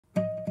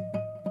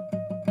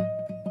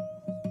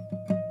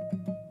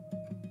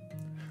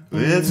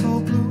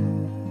Little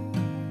blue,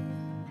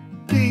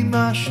 be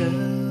my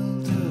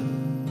shelter,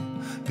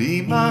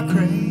 be my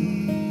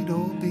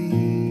cradle,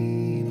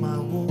 be my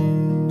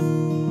womb,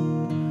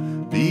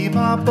 be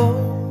my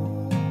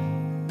boat,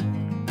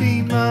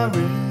 be my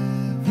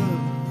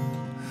river,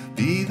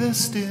 be the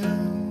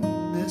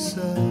stillness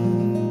of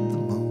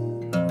the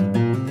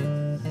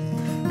moon.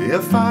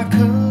 If I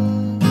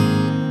could,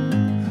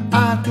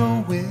 I'd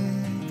go with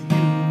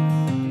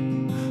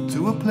you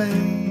to a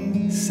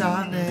place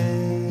I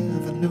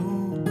never knew.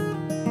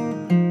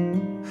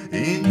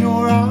 In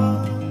your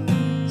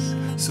arms,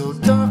 so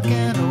dark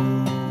and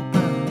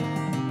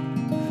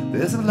open,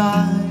 there's a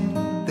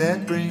light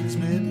that brings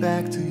me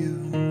back to you.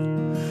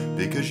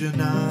 Because you're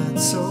not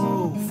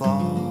so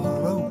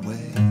far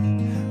away,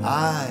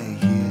 I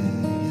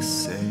hear you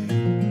say,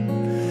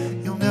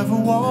 you'll never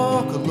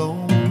walk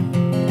alone.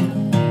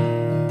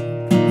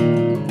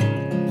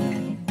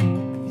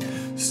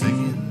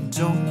 Singing,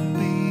 don't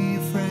be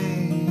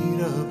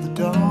afraid of the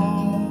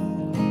dark.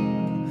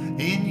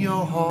 In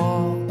your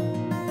heart,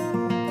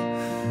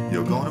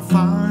 you're gonna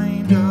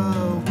find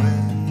a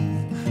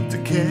way to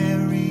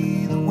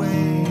carry the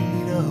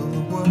weight of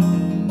the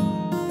world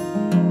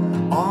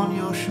on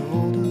your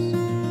shoulders.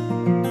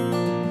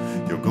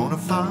 You're gonna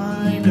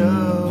find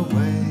a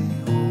way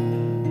home.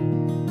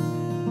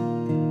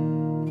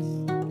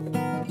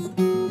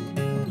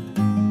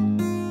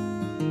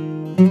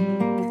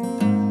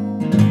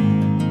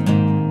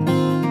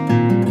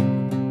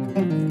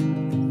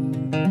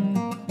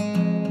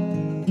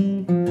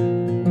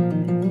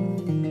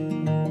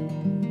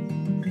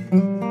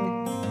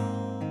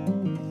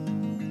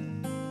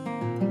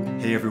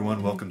 Hey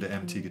everyone, welcome to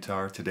MT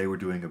Guitar. Today we're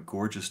doing a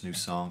gorgeous new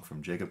song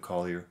from Jacob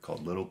Collier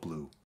called Little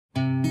Blue.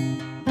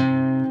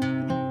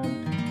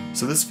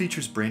 So this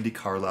features Brandi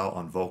Carlile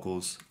on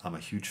vocals. I'm a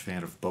huge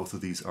fan of both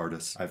of these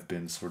artists. I've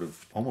been sort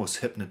of almost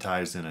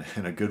hypnotized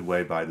in a good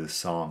way by this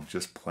song,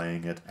 just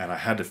playing it. And I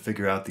had to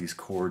figure out these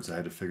chords. I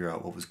had to figure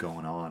out what was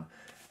going on.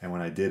 And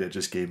when I did, it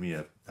just gave me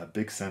a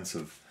big sense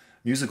of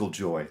musical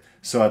joy.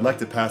 So I'd like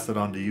to pass that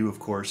on to you, of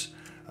course.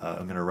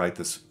 I'm going to write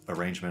this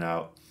arrangement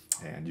out,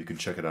 and you can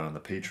check it out on the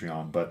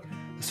Patreon. But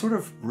I sort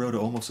of wrote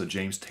almost a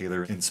James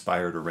Taylor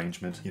inspired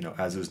arrangement. You know,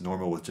 as is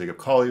normal with Jacob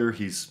Collier,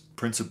 he's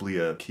principally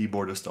a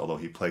keyboardist, although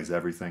he plays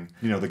everything.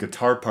 You know, the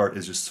guitar part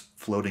is just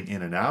floating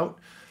in and out.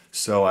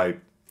 So I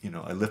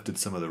lifted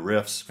some of the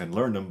riffs and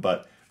learned them,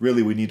 but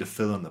really we need to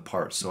fill in the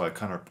parts. So I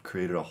kind of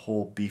created a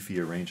whole beefy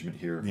arrangement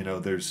here. You know,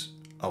 there's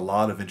a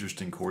lot of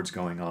interesting chords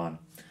going on.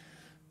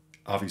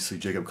 Obviously,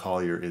 Jacob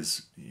Collier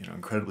is,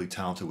 incredibly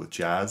talented with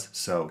jazz,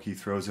 so he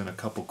throws in a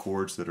couple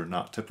chords that are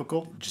not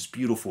typical. Just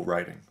beautiful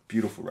writing,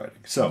 beautiful writing.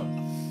 So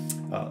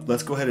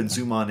let's go ahead and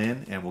zoom on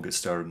in, and we'll get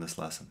started in this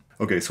lesson.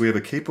 Okay, so we have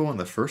a capo on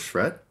the first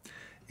fret,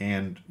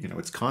 and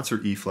it's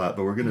concert E flat,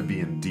 but we're going to be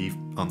in D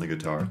on the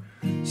guitar.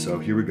 So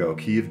here we go,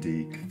 key of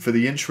D. For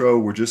the intro,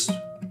 we're just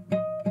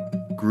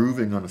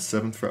grooving on a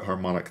 7th fret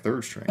harmonic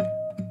 3rd string.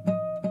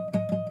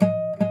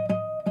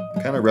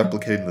 Kind of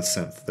replicating the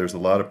synth. There's a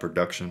lot of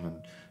production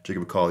in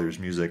Jacob Collier's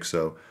music,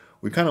 so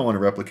we kind of want to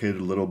replicate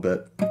it a little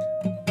bit.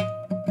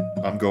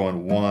 I'm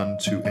going 1,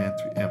 2, and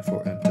 3, and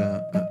 4, and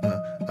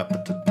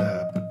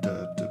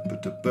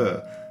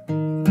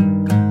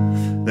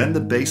then the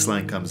bass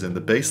line comes in.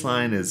 The bass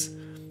line is,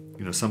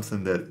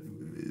 something that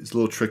is a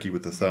little tricky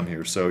with the thumb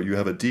here. So you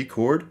have a D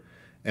chord,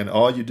 and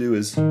all you do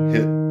is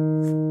hit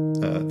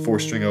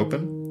 4th string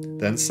open,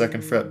 then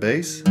 2nd fret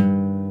bass,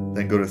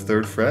 then go to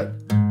 3rd fret,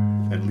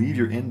 and leave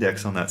your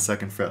index on that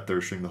 2nd fret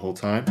 3rd string the whole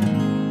time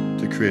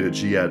to create a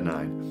G add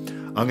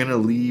 9. I'm going to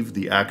leave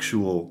the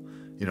actual,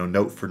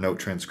 note for note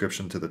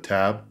transcription to the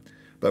tab,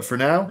 but for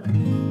now,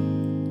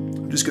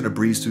 I'm just going to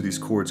breeze through these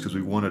chords because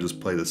we want to just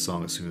play this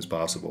song as soon as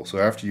possible. So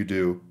after you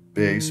do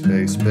bass,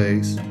 bass,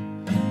 bass,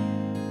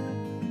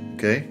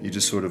 okay, you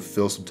just sort of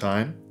fill some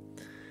time,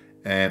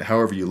 and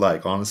however you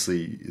like.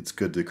 Honestly, it's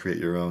good to create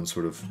your own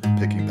sort of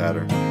picking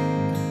pattern.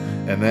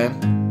 And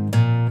then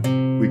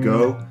we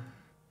go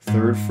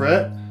 3rd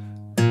fret,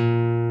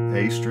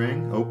 A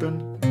string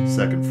open,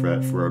 2nd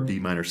fret for our B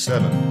minor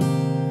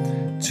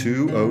 7.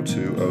 2, 0, 2,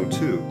 0,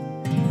 2.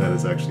 That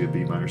is actually a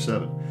B minor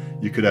 7.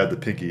 You could add the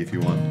pinky if you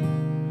want.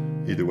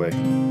 Either way,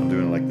 I'm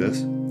doing it like this.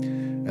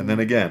 And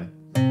then again,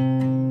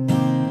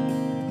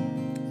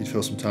 you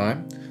fill some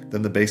time.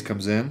 Then the bass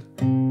comes in,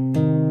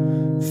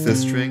 5th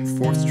string,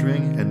 4th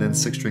string, and then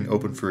 6th string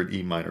open for an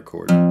E minor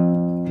chord.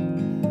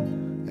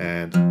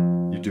 And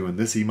you're doing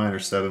this E minor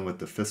 7 with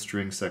the 5th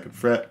string, 2nd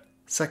fret,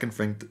 2nd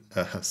string,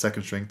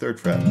 3rd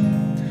fret.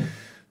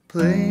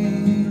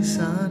 Place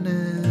I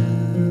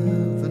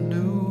never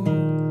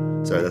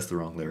knew. Sorry, that's the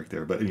wrong lyric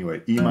there. But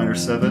anyway, E minor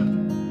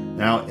 7.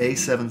 Now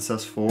A7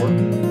 sus4.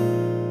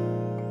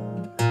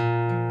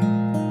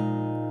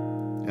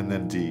 And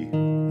then D.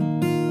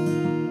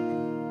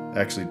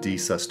 Actually, D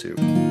sus2.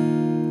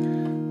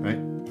 Right?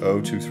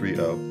 0, 2, 3,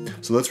 0.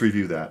 So let's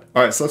review that.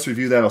 All right, so let's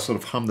review that. I'll sort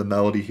of hum the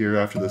melody here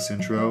after this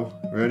intro.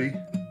 Ready?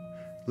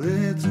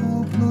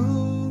 Little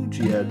blue,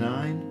 G add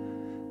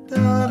 9.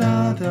 Da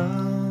da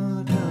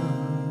da da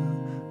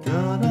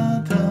da da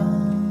da.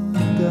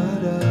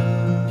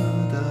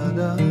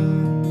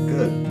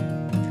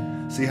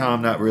 See how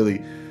I'm not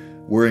really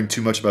worrying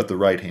too much about the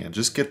right hand.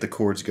 Just get the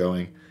chords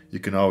going. You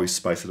can always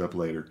spice it up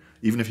later.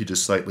 Even if you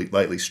just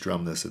lightly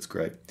strum this, it's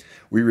great.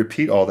 We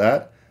repeat all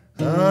that.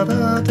 Da,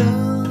 da,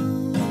 da,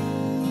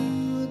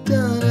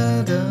 da,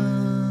 da,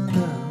 da,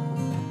 da.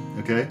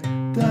 Okay?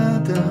 Da,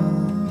 da,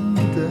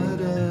 da,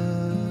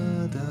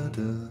 da, da,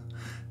 da.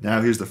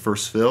 Now here's the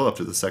first fill up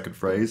to the second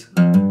phrase.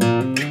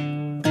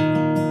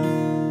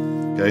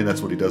 Okay, that's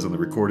what he does on the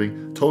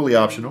recording. Totally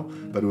optional,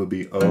 but it would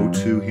be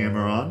O2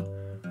 hammer on,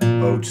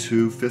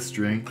 O2 5th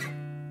string,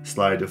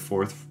 slide to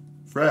 4th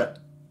fret,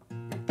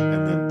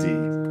 and then D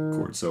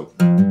chord. So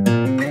kind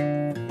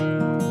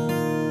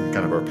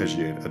of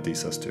arpeggiate a D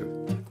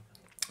sus2.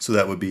 So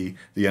that would be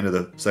the end of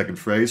the second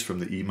phrase from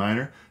the E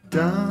minor.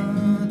 Da,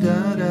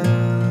 da, da,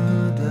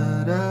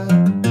 da, da.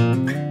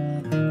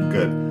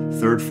 Good.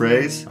 Third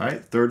phrase. All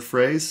right, third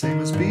phrase, same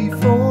as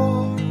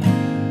before.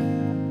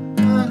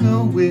 I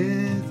go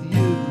with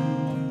you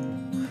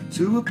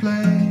to a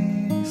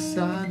place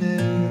I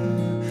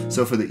know.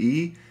 So for the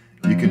E,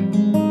 you can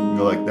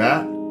go like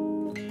that,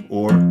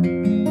 or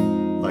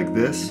like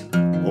this,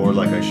 or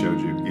like I showed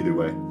you, either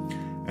way.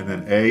 And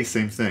then A,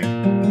 same thing.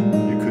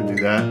 You could do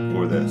that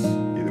or this,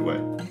 either way.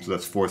 So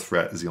that's 4th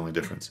fret is the only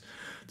difference.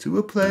 To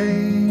a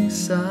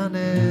place I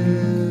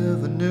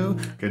never knew.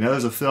 Okay, now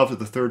there's a fill up to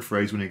the third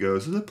phrase when he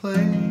goes, to the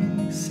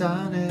place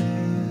I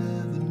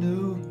never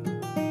knew.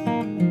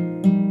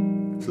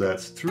 So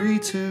that's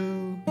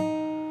 3-2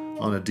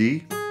 on a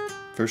D,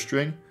 1st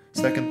string,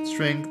 2nd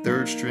string,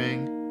 3rd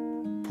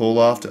string, pull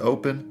off to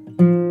open,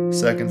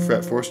 2nd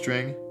fret, 4th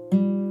string,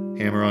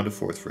 hammer onto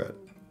 4th fret.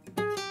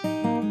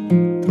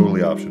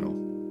 Totally optional.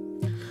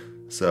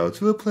 So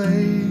to a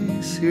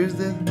place, here's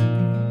the...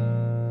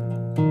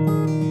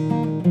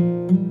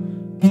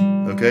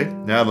 Okay,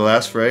 now the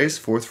last phrase,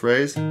 4th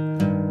phrase.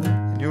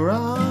 In your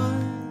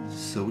eyes,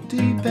 so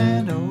deep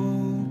and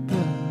open.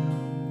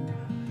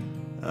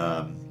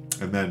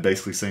 And then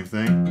basically same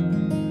thing.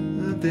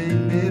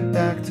 Bring me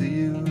back to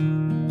you.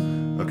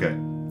 Okay,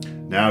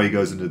 now he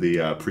goes into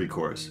the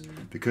pre-chorus.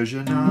 Because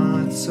you're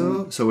not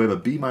so... So we have a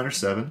B minor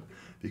 7.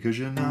 Because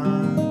you're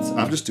not...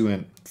 I'm just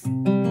doing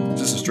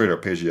just a straight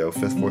arpeggio,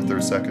 5th, 4th,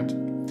 3rd,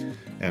 2nd,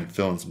 and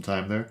filling some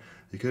time there.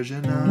 Because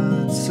you're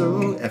not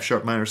so... F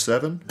sharp minor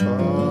 7,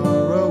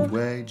 far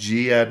away.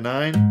 G add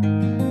 9,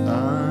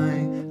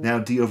 I... Now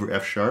D over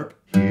F sharp,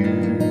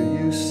 here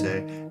you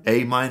say.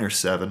 A minor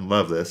 7,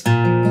 love this.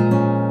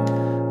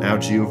 Now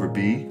G over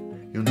B,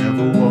 you'll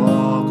never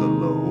walk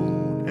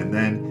alone. And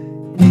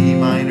then E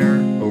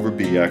minor over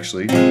B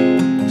actually,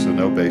 so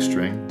no bass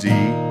string. D,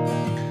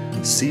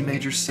 C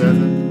major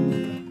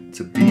 7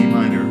 to B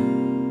minor.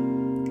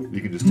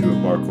 You can just do a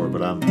bar chord,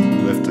 but I'm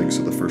lifting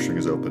so the 1st string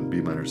is open, B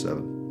minor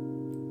 7.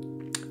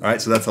 All right,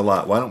 so that's a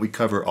lot. Why don't we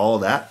cover all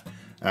of that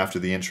after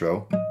the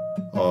intro?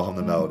 I'll hum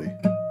the melody.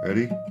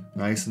 Ready?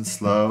 Nice and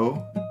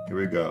slow. Here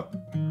we go.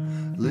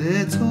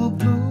 Little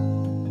blue.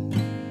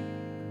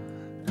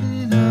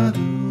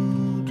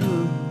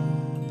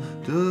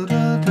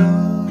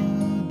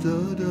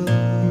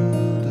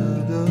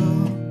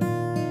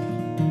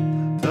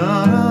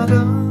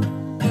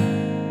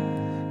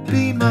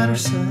 B minor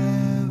 7.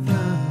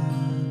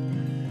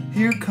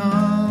 Here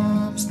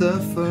comes the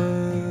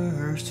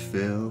first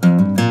fill.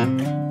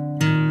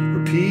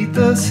 Repeat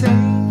the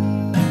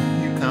same.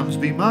 Here comes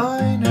B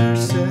minor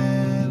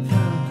 7.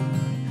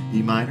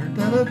 E minor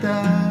da da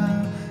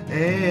da.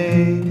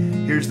 A.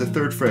 Here's the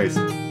third phrase.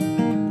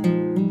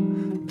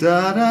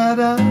 Da da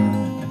da.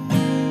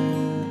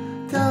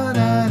 Da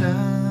da da.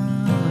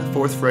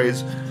 4th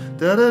phrase.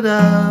 Da da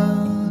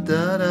da.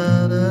 Da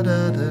da da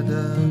da da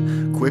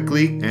da.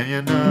 Quickly, and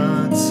you're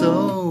not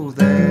so.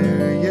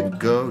 There you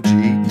go. G.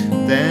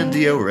 Then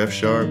D over F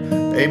sharp.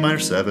 A minor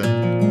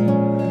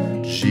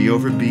 7. G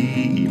over B.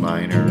 E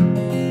minor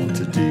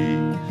to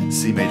D.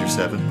 C major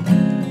 7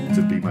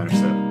 to B minor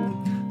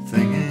 7.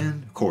 Thing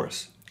in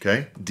chorus.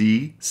 Okay?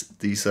 D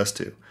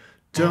sus2.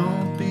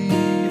 Don't be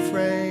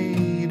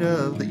afraid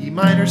of the E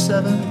minor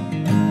 7.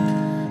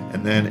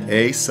 And then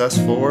A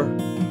sus4.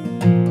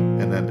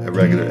 And then a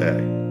regular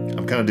A.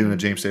 I'm kind of doing a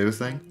James Taylor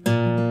thing.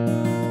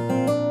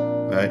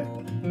 Right?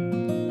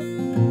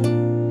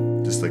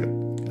 Just like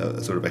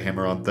a sort of a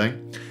hammer-on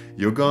thing.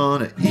 You're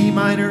gonna E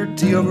minor,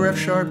 D over F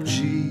sharp,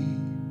 G.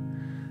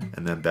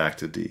 And then back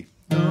to D.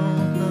 E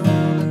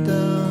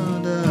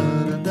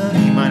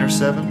minor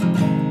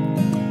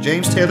 7.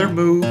 James Taylor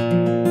move.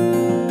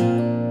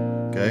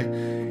 Okay.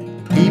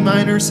 E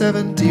minor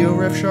 7, D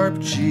over F sharp,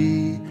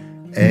 G,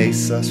 A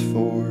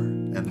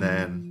sus4, and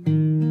then...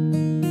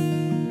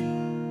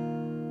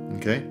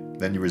 Okay,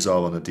 then you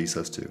resolve on a D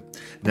sus2.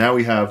 Now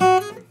we have...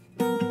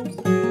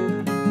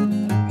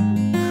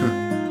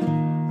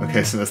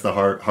 Okay, so that's the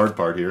hard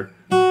part here.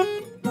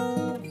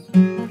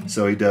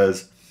 So he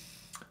does...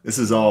 This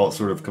is all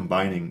sort of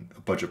combining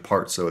a bunch of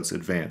parts, so it's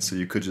advanced. So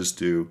you could just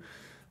do...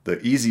 The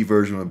easy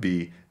version would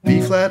be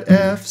B flat,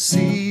 F,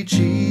 C,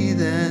 G,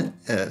 then...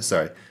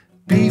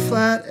 B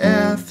flat,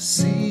 F,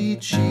 C,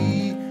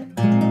 G,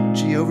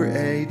 G over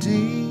A,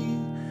 D.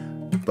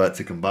 But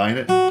to combine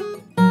it...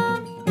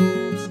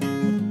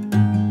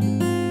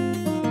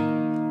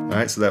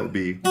 right? So that would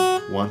be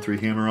 1-3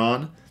 hammer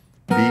on,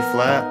 B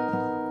flat,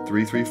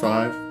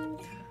 3-3-5,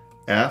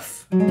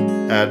 F,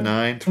 add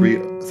 9,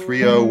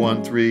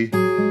 3-0-1-3,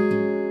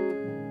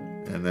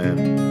 and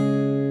then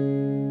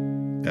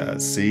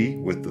C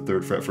with the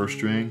 3rd fret 1st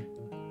string,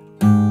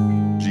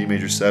 G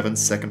major 7,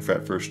 2nd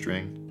fret 1st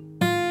string,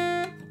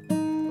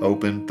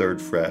 open 3rd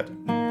fret,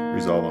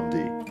 resolve on D.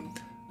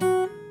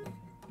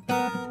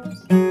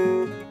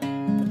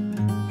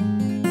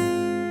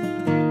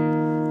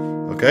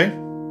 Okay?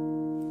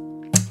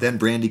 Then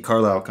Brandi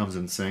Carlile comes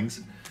and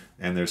sings,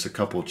 and there's a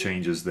couple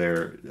changes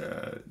there.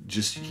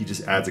 He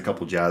just adds a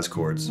couple jazz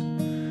chords.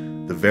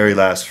 The very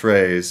last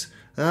phrase,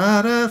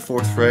 da da,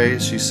 4th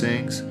phrase, she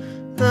sings,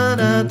 da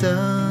da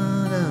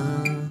da da.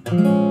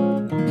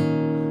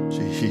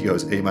 He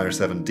goes A minor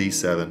 7,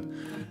 D7,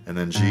 and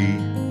then G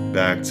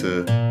back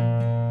to,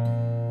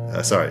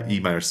 E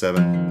minor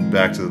 7,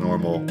 back to the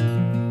normal.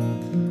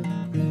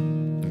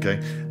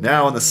 Okay.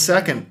 Now in the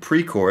second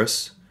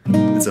pre-chorus,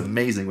 it's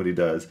amazing what he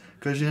does.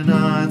 'Cause you're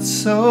not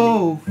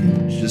so...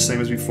 It's just the same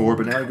as before,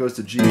 but now it goes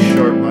to G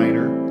sharp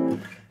minor,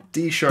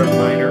 D sharp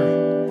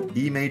minor,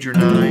 E major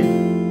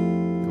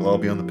 9. It'll all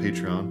be on the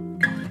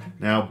Patreon.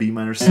 Now B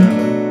minor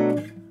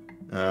 7,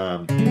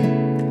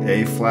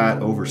 A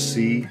flat over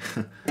C,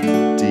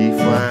 D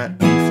flat,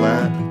 E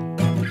flat,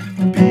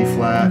 B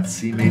flat,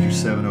 C major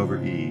 7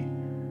 over E,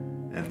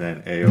 and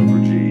then A over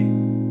G.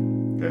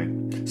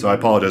 Okay, so I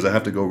apologize. I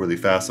have to go really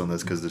fast on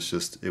this because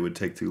it would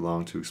take too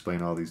long to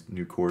explain all these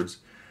new chords.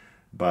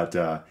 But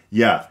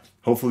yeah,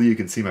 hopefully you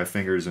can see my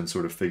fingers and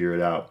sort of figure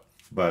it out.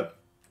 But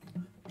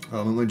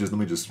let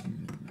me just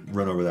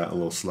run over that a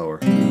little slower.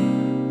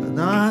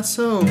 Not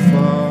so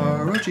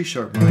far. G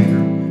sharp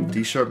minor,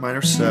 D sharp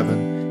minor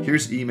 7.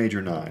 Here's E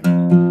major 9.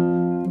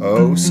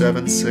 0,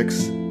 7,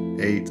 6,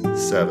 8,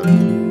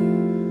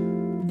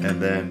 7. And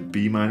then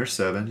B minor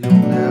 7. You'll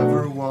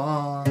never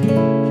walk.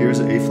 Here's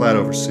A flat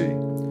over C.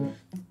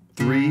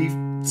 3,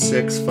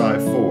 6,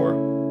 5,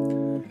 4.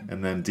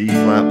 And then D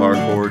flat bar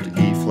chord to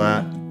E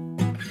flat,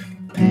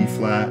 B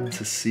flat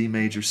to C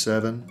major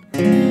 7,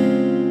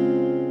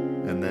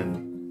 and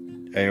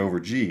then A over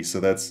G. So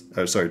that's,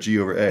 G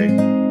over A.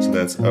 So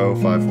that's 0,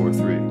 5, 4,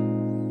 3.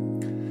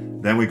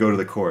 Then we go to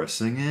the chorus,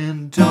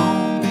 singing,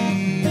 don't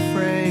be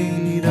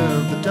afraid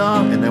of the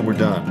dark. And then we're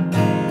done.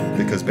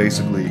 Because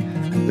basically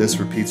this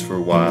repeats for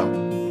a while.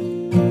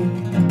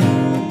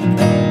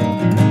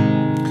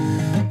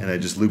 And I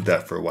just loop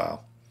that for a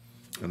while.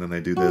 And then they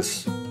do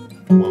this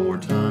one more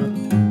time.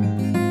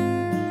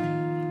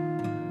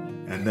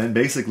 And then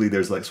basically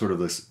there's like sort of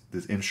this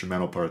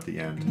instrumental part at the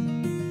end.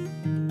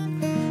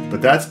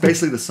 But that's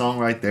basically the song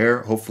right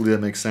there. Hopefully that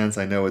makes sense.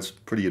 I know it's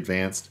pretty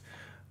advanced,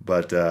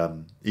 but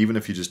even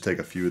if you just take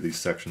a few of these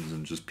sections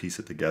and just piece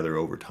it together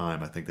over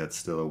time, I think that's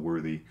still a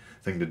worthy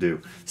thing to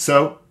do.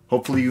 So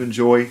hopefully you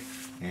enjoy,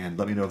 and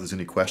let me know if there's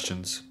any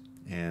questions.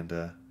 And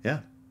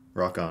yeah,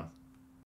 rock on.